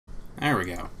There we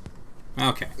go.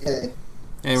 Okay. Yay.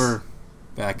 Hey, we're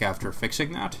back after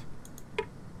fixing that.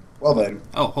 Well then.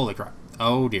 Oh, holy crap.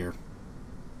 Oh, dear.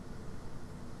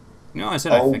 No, I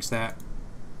said I fixed that.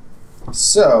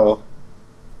 So.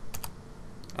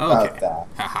 Okay. About that.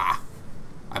 Haha.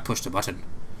 I pushed a button.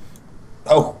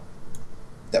 Oh.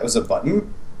 That was a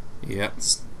button? Yep.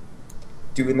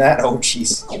 Doing that? Oh,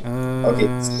 jeez. Okay,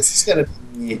 so this is going to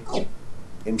be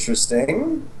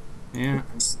interesting. Yeah.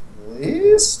 At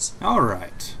least.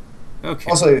 Alright. Okay.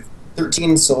 Also,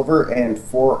 13 silver and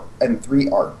 3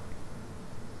 art.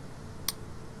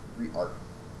 3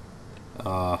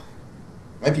 art.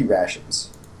 Might be rations.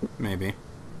 Maybe.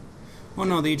 Well,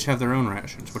 no, they each have their own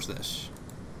rations. What's this?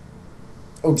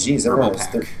 Oh, jeez, everyone has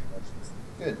pack. 13 rations.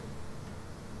 Good.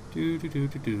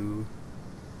 Do.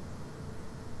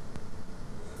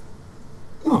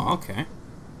 Oh, okay.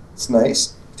 It's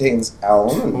nice. Contains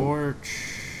alum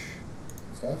Torch.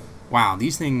 and stuff. Wow,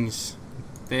 these things,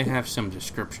 they have some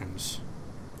descriptions.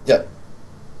 Yep.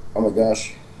 Oh my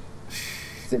gosh.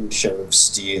 Thin shell of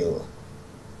steel.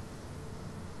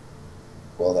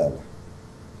 Well then.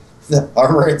 The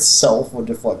armor itself would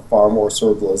deflect far more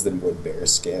sword blows than would bear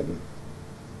skin.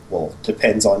 Well,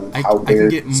 depends on how I bear. can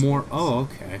get more. Oh,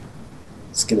 okay.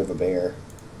 Skin of a bear.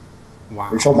 Wow.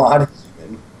 Virtual mod.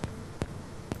 Human.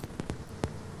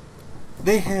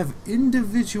 They have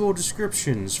individual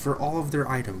descriptions for all of their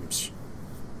items.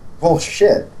 Well,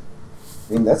 shit.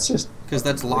 I mean, that's just. Because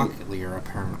that's Locklear,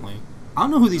 apparently. I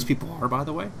don't know who these people are, by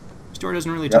the way. The story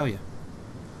doesn't really tell you.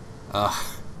 I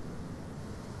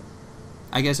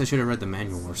guess I should have read the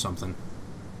manual or something.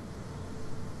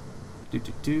 I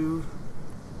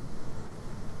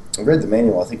read the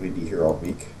manual. I think we'd be here all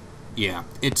week. Yeah,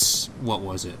 it's, what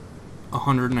was it?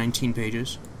 119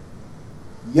 pages?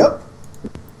 Yep.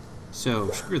 So,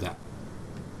 screw that.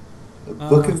 The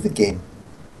book of the game.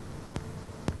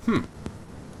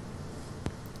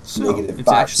 So, Negative it's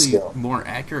 5 actually skill. more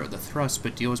accurate with the thrust,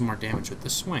 but deals more damage with the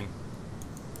swing.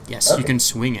 Yes, Okay. you can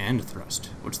swing and thrust.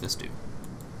 What's this do?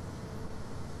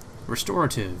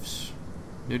 Restoratives.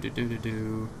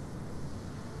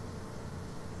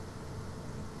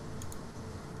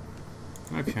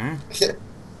 Okay.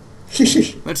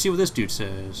 Let's see what this dude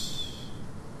says.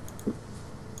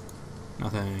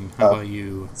 Nothing. How about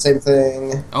you? Same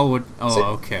thing. Oh, Same.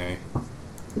 Okay.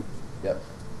 Yep.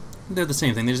 They're the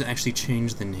same thing. They just actually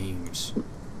changed the names.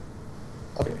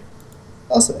 Okay.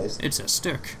 That's nice. It's a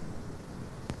stick.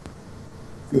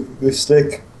 Give him the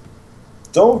stick.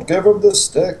 Don't give him the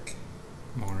stick.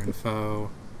 More info.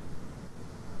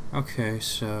 Okay,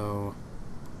 so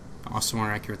also more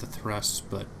accurate the thrusts,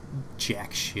 but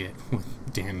jack shit with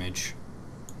damage.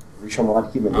 Reach on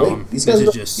one human weight. These This guys is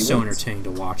are just so humans. entertaining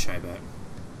to watch, I bet.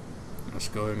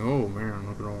 Just going, oh man,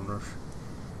 look at all this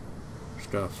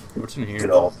stuff. What's in Look here? at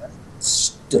all that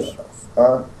stuff.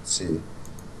 Let's see.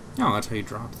 Oh, that's how you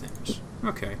drop things.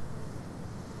 Okay.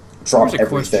 Drop Here's a everything.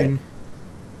 question.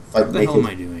 Fight What the hell am I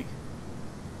naked. doing?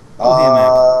 Oh, hey,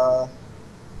 map.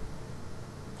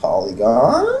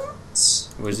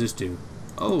 Polygons? What does this do?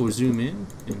 Oh, zoom in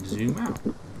and zoom out.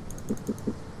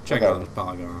 Check Okay. out those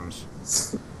polygons.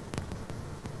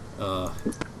 Oh,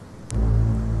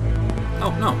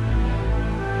 no.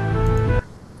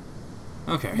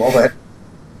 Okay. Well then.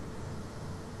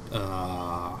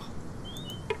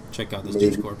 Check out this Maybe.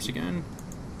 dude's corpse again.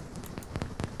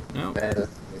 No.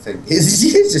 Anything. He's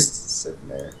just sitting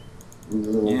there. In the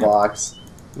little Yeah. box.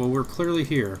 Well, we're clearly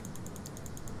here.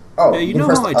 Oh, Yeah, you can know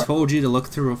press how the I up. told you to look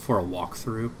through for a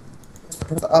walkthrough?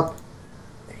 Press the up.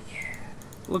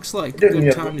 Looks like You a don't good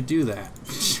need time to do that.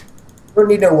 You don't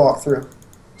need no walkthrough.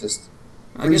 Just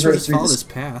I breeze guess we'll right just through follow this.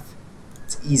 this path.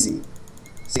 It's easy.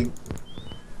 See?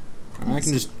 I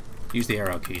can just use the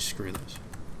arrow key. Screw this.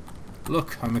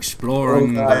 Look, I'm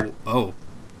exploring Oh, the... Oh.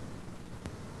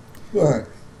 What?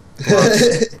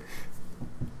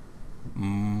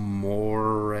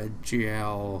 Moorhead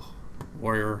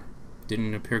warrior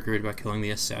didn't appear great about killing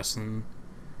the assassin.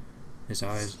 His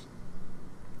eyes...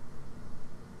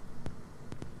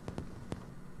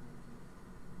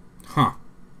 Huh.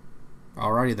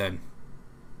 Alrighty then.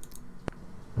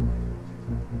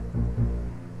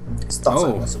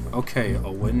 Oh, okay,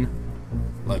 Owen.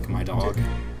 Like my dog.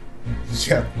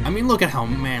 Yeah. I mean, look at how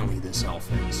manly this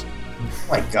elf is. Oh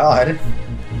my god.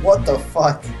 What the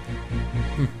fuck?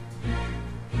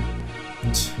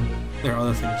 There are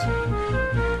other things.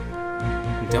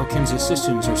 Delkin's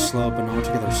assistants are slow but not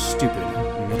altogether stupid.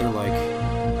 Another like...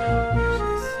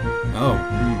 Oh,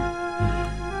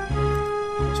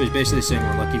 So he's basically saying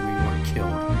we're lucky we weren't killed.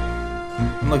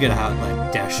 And look at how,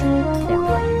 like, dashing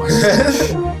porno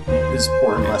mustache. His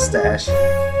poor mustache.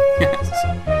 Yes.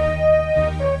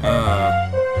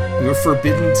 You're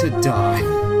forbidden to die.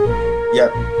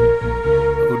 Yep.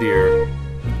 Oh dear.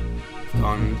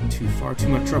 Gone too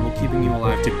much trouble keeping you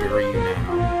alive to bury you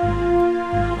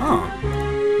now. Oh.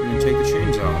 We're gonna take the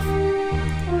chains off.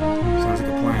 Sounds like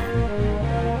a plan.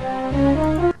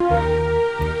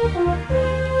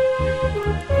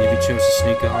 If you chose to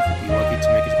sneak off, you'd be lucky to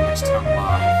make it to the next town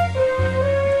alive.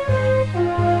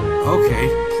 Okay,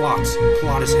 plot.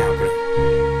 Plot is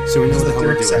happening. So we know what the hell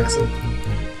we're doing.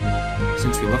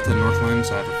 Since we left the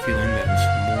Northlands, I have a feeling that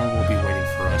more will be waiting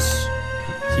for us.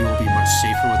 He will be much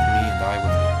safer with me and I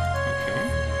with him. Okay.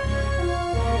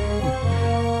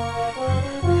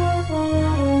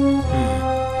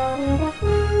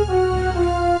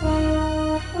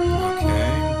 Okay,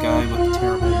 guy with a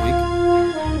terrible wig.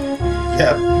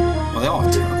 Yep. Well, they all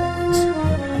have terrible wigs.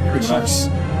 Pretty much.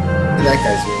 That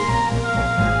guy's wig.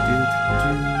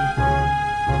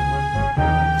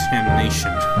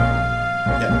 Damnation.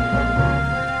 Yeah.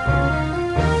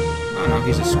 Oh no,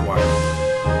 he's a squire.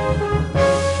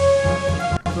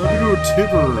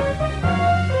 Tibber.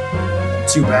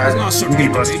 Too bad. It's not so We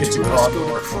good must to get to let's go to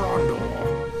Krondor.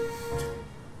 Krondor.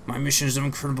 My mission is of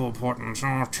incredible importance. I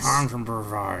don't have time to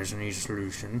improvise an easy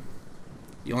solution.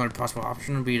 The only possible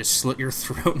option would be to slit your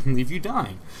throat and leave you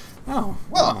dying. Oh,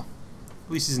 well.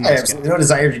 At least he's a I nice have guy. no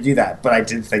desire to do that, but I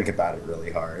did think about it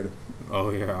really hard.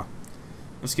 Oh, yeah.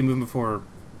 Let's get moving before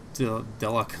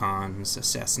Delacon's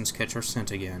assassins catch our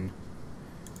scent again.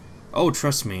 Oh,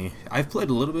 trust me. I've played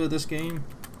a little bit of this game.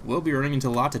 We'll be running into a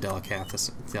lot of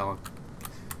D-Dog.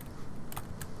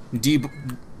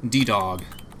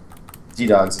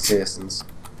 D-Dog's assassins.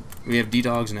 We have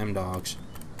D-Dogs and M-Dogs.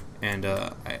 And,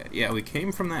 yeah, we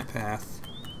came from that path.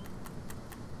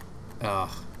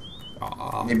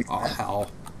 Maybe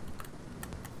hell.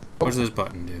 What does this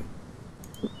button do?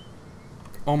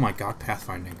 Oh my god,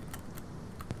 pathfinding.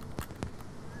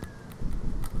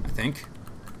 I think.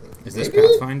 Is this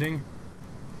pathfinding?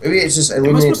 Maybe it's just Am I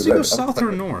eliminated supposed to go south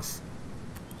or north?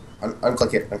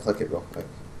 Unclick it real quick.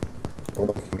 I'm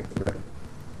looking at the red.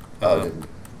 Oh, it didn't.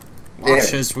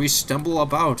 Watch as we stumble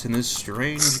about in this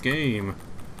strange game.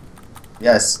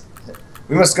 Yes.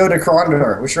 We must go to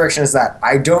Krondor. Which direction is that?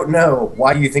 I don't know.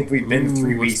 Why do you think we've been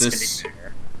 3 weeks this? getting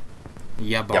there?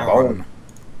 Yabon.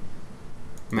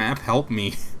 Map, help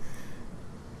me.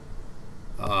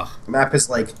 The map is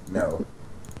like, no.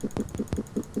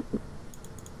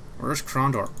 Where's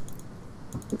Krondor?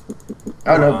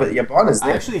 Oh no, but Yabon is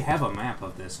there. I actually have a map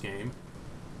of this game.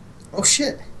 Oh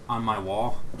shit. On my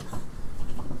wall.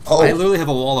 Oh. I literally have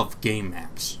a wall of game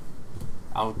maps.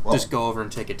 I'll just go over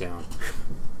and take it down.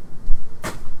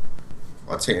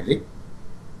 That's handy.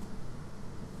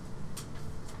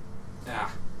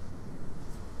 Ah.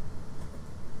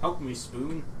 Help me,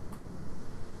 Spoon.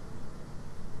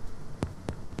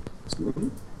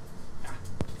 Spoon?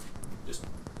 Just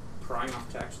prying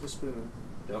off tacks with a spoon.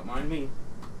 Don't mind me.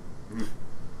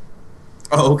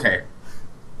 Oh, okay.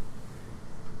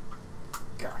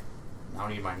 God. Now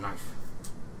I need my knife.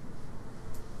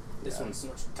 This one's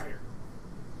much tighter.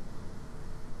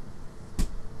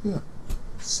 Yeah.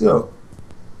 So.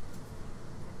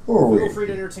 Where are we? Feel free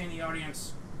to entertain the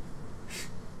audience.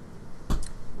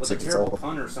 With a terrible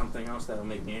pun or something else that'll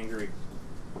make me angry.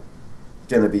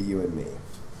 Gonna be you and me.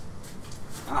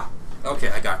 Ah, okay,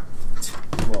 I got it.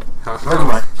 Well, never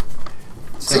mind.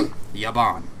 So,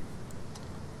 Yabon.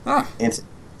 Ah.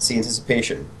 See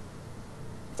anticipation.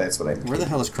 That's what I mean. Where the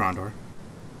hell is Krondor?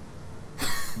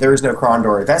 There is no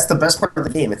Krondor. That's the best part of the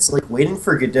game. It's like waiting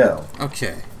for Godot.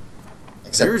 Okay.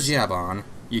 Except There's Yabon.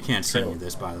 You can't see any of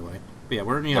this, by the way. But yeah,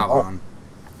 we're in Yabon.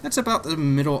 That's about the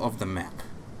middle of the map.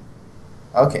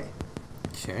 Okay.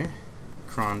 Okay.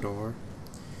 Krondor.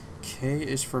 K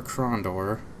is for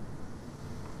Krondor.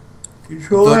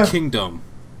 Control the F. Kingdom.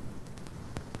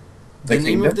 The name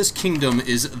kingdom? of this kingdom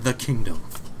is the Kingdom.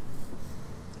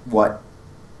 What?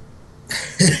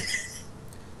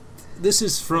 This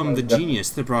is from the genius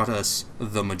that brought us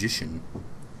The Magician.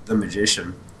 The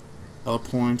Magician. El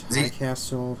Point, High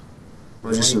Castle,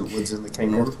 Magician lives in the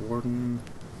kingdom. North Warden.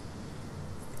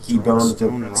 He boned the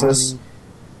Stone princess. Ronnie.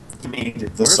 He made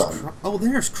the sun. Oh,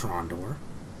 there's Krondor.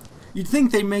 You'd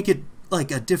think they'd make it like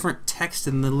a different text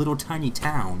in the little tiny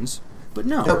towns, but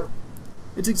no. Nope.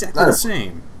 It's exactly the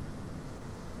same.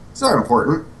 It's not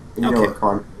important. You know what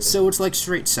Krondor is. So it's like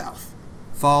straight south.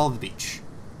 Follow the beach.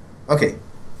 Okay.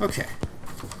 Okay.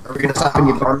 Are we gonna stop in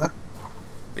Yabon then?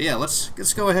 But yeah,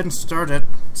 let's go ahead and start it.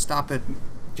 Stop at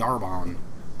Yarbon.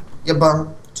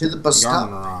 Yabon to the bus stop.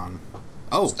 Yarnaron.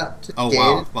 Oh. Stop to Oh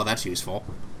wow. Well, that's useful.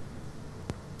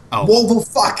 Oh. Whoa, the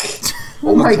fuck!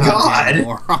 Oh my god!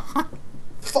 Moron.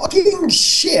 Fucking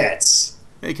shit!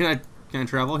 Hey, can I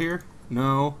travel here?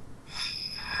 No.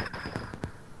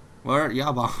 Where?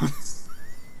 Yaba.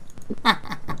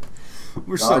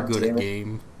 We're so good at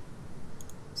game.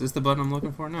 Is this the button I'm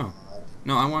looking for? No.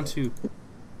 No, I want to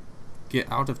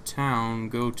get out of town,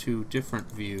 go to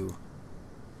different view.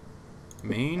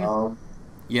 Main?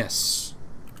 Yes.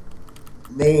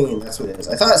 Main, that's what it is.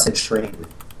 I thought it said train.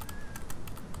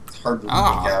 It's hard to make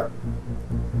out.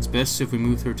 It's best if we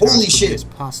move through town Holy as quickly shit. as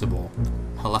possible.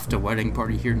 I left a wedding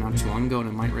party here not too long ago, and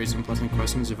it might raise unpleasant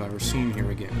questions if I were seen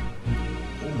here again.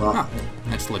 Huh,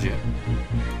 that's legit.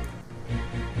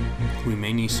 We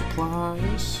may need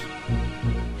supplies.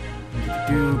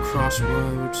 Do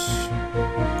crossroads.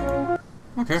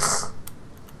 Okay.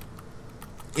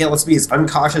 Yeah, let's be as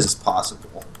uncautious as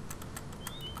possible.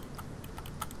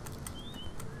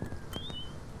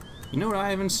 You know what I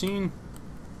haven't seen?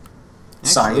 Actually,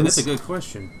 Signs? that's a good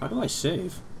question. How do I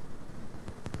save?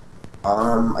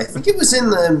 I think it was in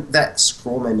that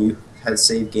scroll menu. Had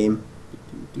save game.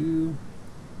 The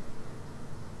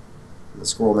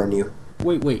scroll menu.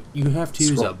 Wait. You have to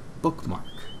use a bookmark.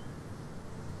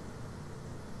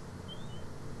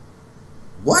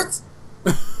 What?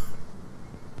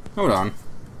 Hold on.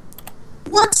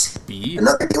 What? B?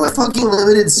 Another game with fucking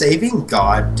limited saving?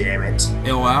 God damn it.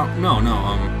 Wow. No.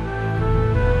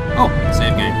 Oh,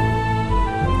 save game.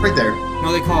 Right there.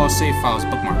 No, they call save files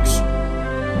bookmarks.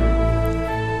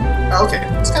 Oh, okay.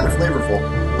 It's kind of flavorful,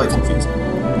 but confusing.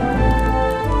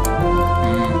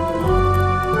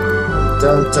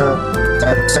 Dun, dun,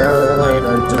 dun,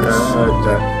 dun, dun,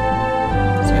 dun.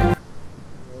 Save.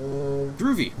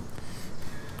 Groovy.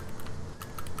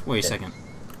 Wait a second.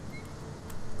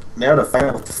 Now to find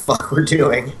out what the fuck we're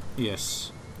doing.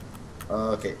 Yes.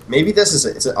 Okay. Maybe this is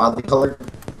it. Is it oddly colored?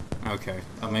 Okay.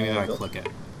 Oh, maybe if I click it.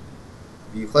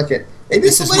 You click it. Maybe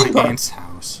This it's is the my lane aunt's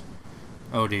house.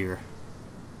 Oh dear.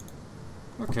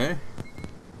 Okay.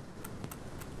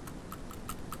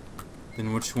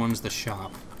 Then which one's the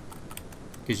shop?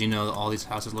 Because you know all these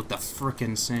houses look the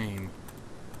frickin' same.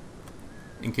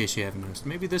 In case you haven't noticed.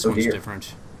 Maybe this one's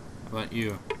different. How about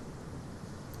you?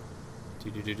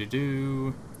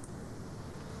 Do.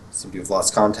 Seem to have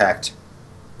lost contact.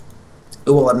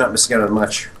 Oh, well, I'm not missing out on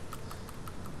much.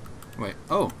 Wait.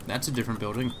 Oh, that's a different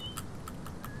building.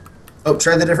 Oh,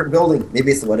 try the different building.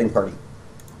 Maybe it's the wedding party.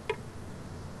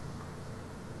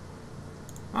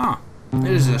 Ah,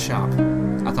 it is a shop.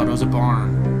 I thought it was a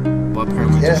barn. But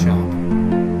apparently it's a shop.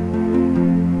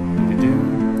 Do.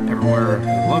 Everywhere it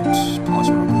looked,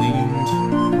 polished or cleaned.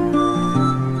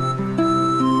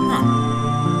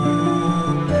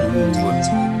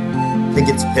 I think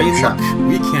it's a pimp shop.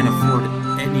 We can't afford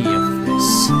any of this.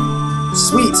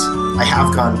 Sweet! I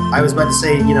have gone. I was about to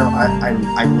say, you know,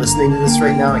 I'm listening to this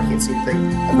right now. I can't see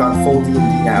anything. I've gone full D&D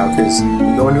now because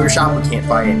we go into a shop, we can't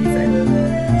buy anything.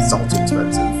 It's all too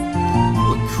expensive.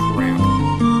 Holy crap.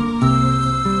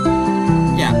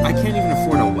 Yeah, I can't even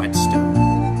afford a whetstone.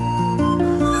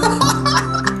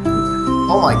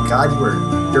 Oh my god, you were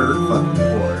dirt fucking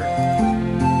poor.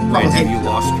 Wait, have you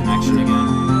lost connection again?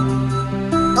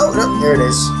 Oh, no, there it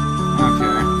is.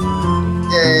 Okay.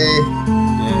 Yay.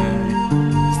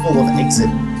 It's full of exit.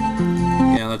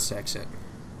 Yeah, let's exit.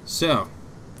 So.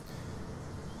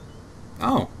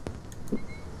 Oh.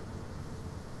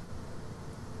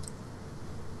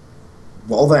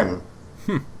 Well then.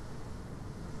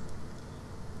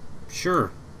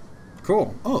 Sure.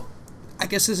 Cool. Oh, I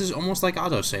guess this is almost like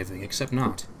autosaving, except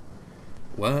not.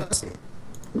 What?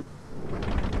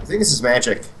 I think this is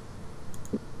magic.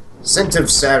 Scent of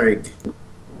Sarig.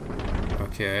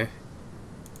 Okay.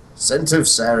 Scent of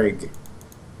Sarig.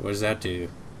 What does that do?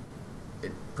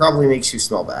 It probably makes you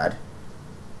smell bad.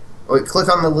 Oh, wait, click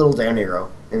on the little down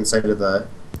arrow inside of the...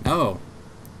 Oh.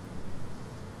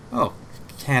 Oh.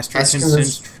 Cast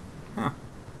Huh.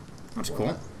 That's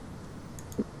cool.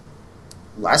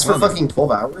 Lasts for fucking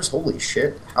 12 hours? Holy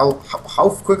shit. How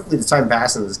quickly does time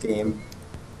pass in this game?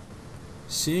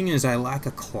 Seeing as I lack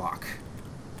a clock.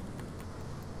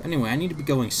 Anyway, I need to be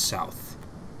going south.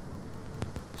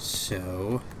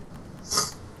 So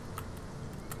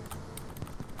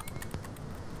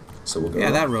we'll go.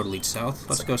 Yeah, that road leads south.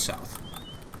 Let's go south.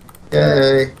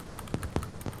 Yay.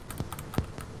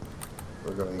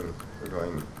 We're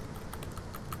going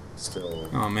still.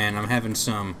 Oh man, I'm having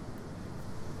some...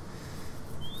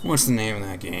 What's the name of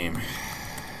that game?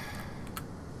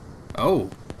 Oh.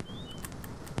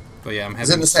 But yeah, I'm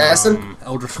having some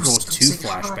Elder Scrolls 2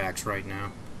 flashbacks right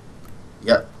now.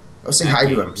 Yep. Go say hi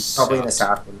to him. He's probably an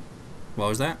assassin. What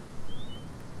was that?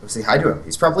 Go say hi to him.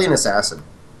 He's probably an assassin.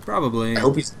 Probably. I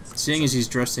hope he's... Seeing as he's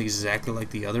dressed exactly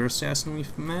like the other assassin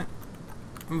we've met,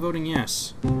 I'm voting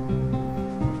yes.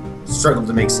 Struggled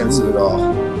to make sense of it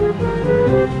all.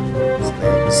 His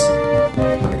legs.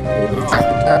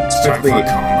 Time for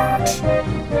combat.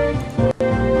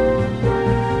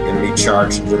 Gonna be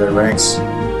charged into their ranks.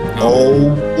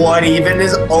 Oh, what even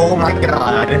is? Oh my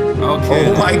god. Okay.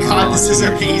 Oh my god, this is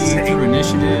amazing. Through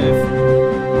initiative.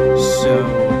 So.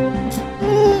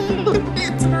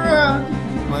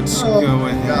 Let's go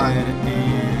ahead and.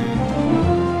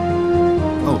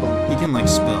 Oh, he can like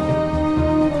spell.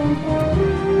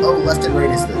 Oh, left and right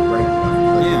is the right.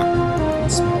 Yeah.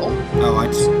 Spell? Oh, I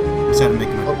just had to make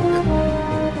him. Oh,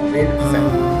 made it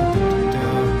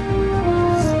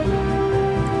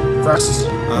First.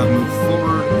 Move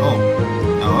forward. Oh,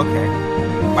 okay.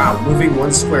 Wow, moving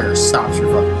one square stops your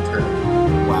fucking turn.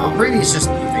 Wow. Well, Brady is just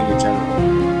moving in general.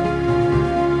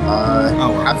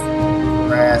 Have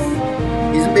breath.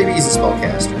 Maybe he's a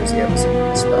spellcaster. Does he have a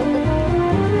spell? I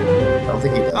don't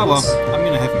think he does. Oh well, I'm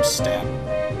gonna have him stab.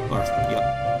 Or,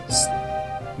 yep.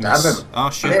 Stab him. Oh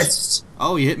shit. Missed.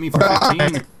 Oh, you hit me for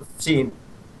 15. 15.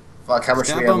 Fuck, how much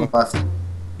do we Stab have left?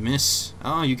 Miss.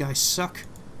 Oh, you guys suck.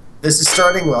 This is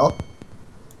starting well.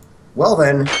 Well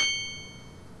then.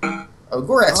 Oh,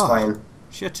 Gorath's fine.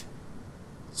 Shit.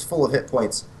 It's full of hit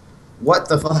points. What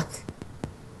the fuck?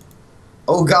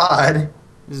 Oh god.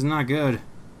 This is not good.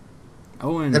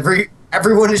 Owen.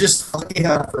 Everyone is just fucking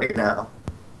up right now.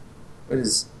 What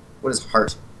is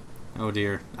heart? Oh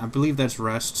dear. I believe that's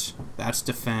rest. That's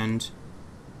defend.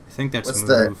 I think that's What's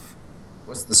move.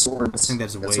 What's the sword? I think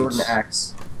that's weights. Sword and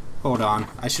axe. Hold on.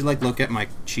 I should like look at my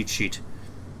cheat sheet.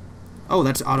 Oh,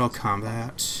 that's auto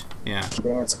combat. Yeah.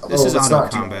 Dance. This is auto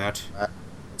combat.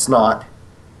 It's not.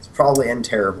 It's probably end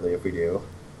terribly if we do.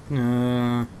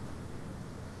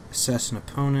 Assess an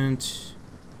opponent.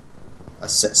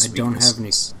 Assess. I don't have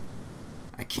any.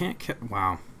 I can't.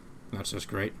 Wow, that's just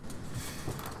great.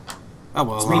 Oh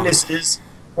well. Weakness is.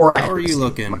 Or how are you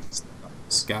looking,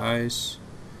 guys?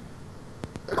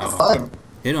 Fine.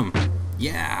 Hit him.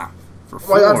 Yeah. For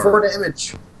 4. Oh my god, 4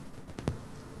 damage.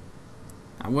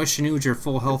 I wish you knew what your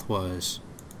full health was.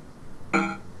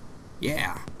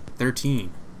 Yeah.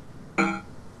 13.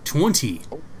 20.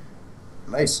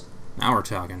 Nice. Now we're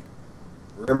talking.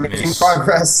 We're making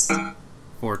progress.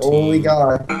 14. Holy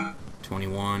god.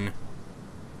 21.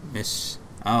 Miss.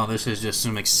 Oh, this is just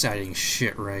some exciting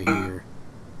shit right here.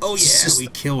 Oh yeah, we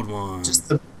killed one. Just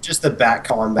the bat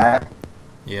combat.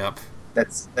 Yep.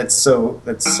 That's so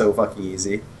fucking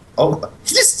easy. Oh,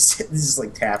 he just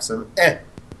like taps him.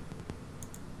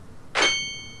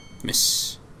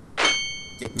 Miss.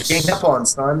 Get ganged up on,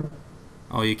 son.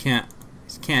 Oh, you can't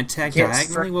attack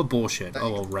diagonally? Well, bullshit.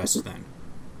 Oh, well, rest then.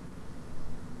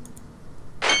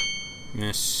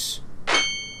 Miss.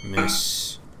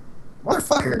 Miss.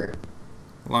 Motherfucker.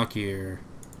 Luckier.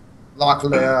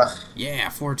 Locklear. Yeah,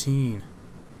 14.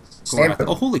 Gorath.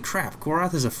 Oh, holy crap.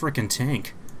 Gorath is a frickin'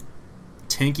 tank.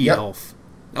 Tanky elf.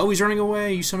 Oh, he's running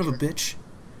away, you son of a bitch.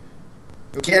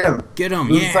 Get him. Get him,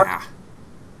 yeah.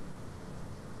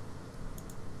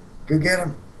 Go get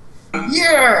him.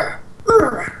 Yeah!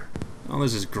 Oh,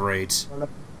 this is great.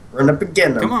 Run up and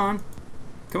get him. Come on.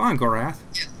 Come on, Gorath.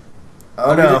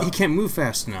 Oh no. He can't move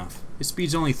fast enough. His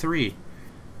speed's only 3.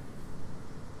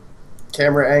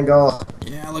 Camera angle.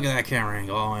 Yeah, look at that camera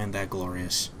angle. Oh, and that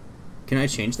glorious. Can I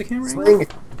change the camera Swing.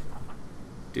 angle?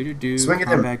 Do-do-do. Swing at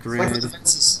Combat him. grid. Swing at the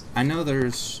fences. I know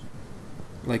there's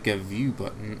like a view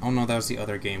button. Oh no, that was the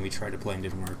other game we tried to play and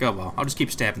didn't work. Oh well, I'll just keep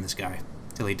stabbing this guy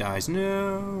till he dies.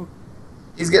 No.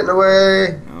 He's getting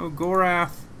away. No,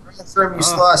 Gorath. Throw him, you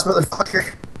slosh,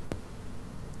 motherfucker.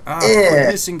 Quit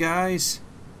missing, guys.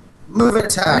 Move and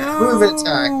attack. No! Move and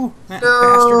attack. That No!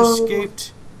 bastard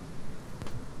escaped.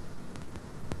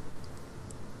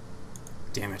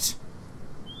 Damn it.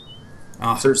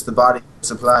 Oh, Search the body for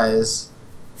supplies.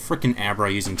 frickin'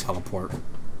 Abra using teleport.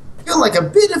 Feel like a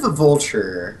bit of a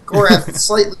vulture. Gorath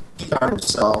slightly beat on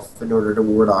himself in order to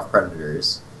ward off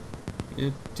predators.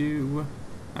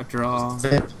 After all.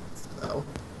 Though.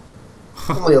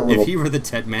 Only a little. If he were the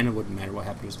Ted Man, it wouldn't matter what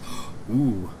happened.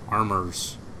 Ooh,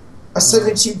 armors. A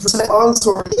 17%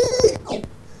 longsword. Yay!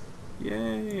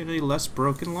 Yay, and a less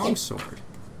broken longsword.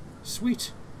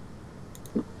 Sweet.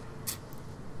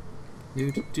 So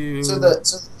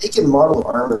the naked model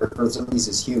armor for some of these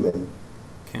is human.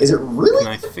 Is it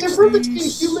really different between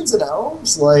humans and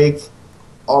elves? Like,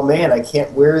 oh man, I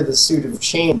can't wear the suit of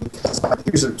chain because my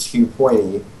ears are too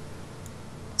pointy.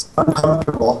 It's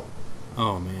uncomfortable.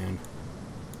 Oh man.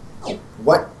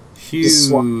 What?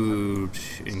 Huge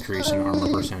increase in armor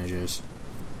percentages.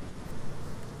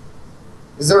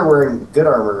 Is there wearing good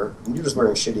armor? You're just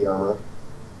wearing shitty armor.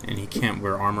 And he can't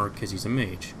wear armor because he's a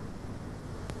mage.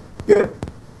 Good.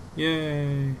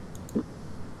 Yay.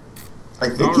 I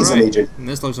think he's an agent. And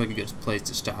this looks like a good place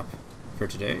to stop for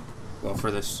today. Well,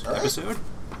 for this episode.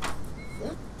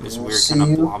 This weird kind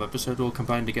of blob episode will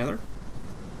combine together.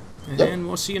 Yep. And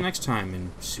we'll see you next time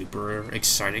in super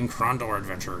exciting Krondor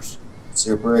adventures.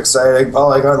 Super exciting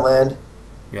Polygon Land.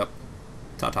 Yep.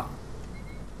 Ta-ta.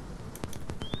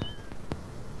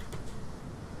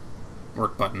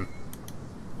 Work button.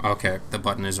 Okay, the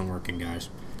button isn't working, guys.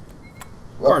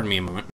 Pardon me a moment.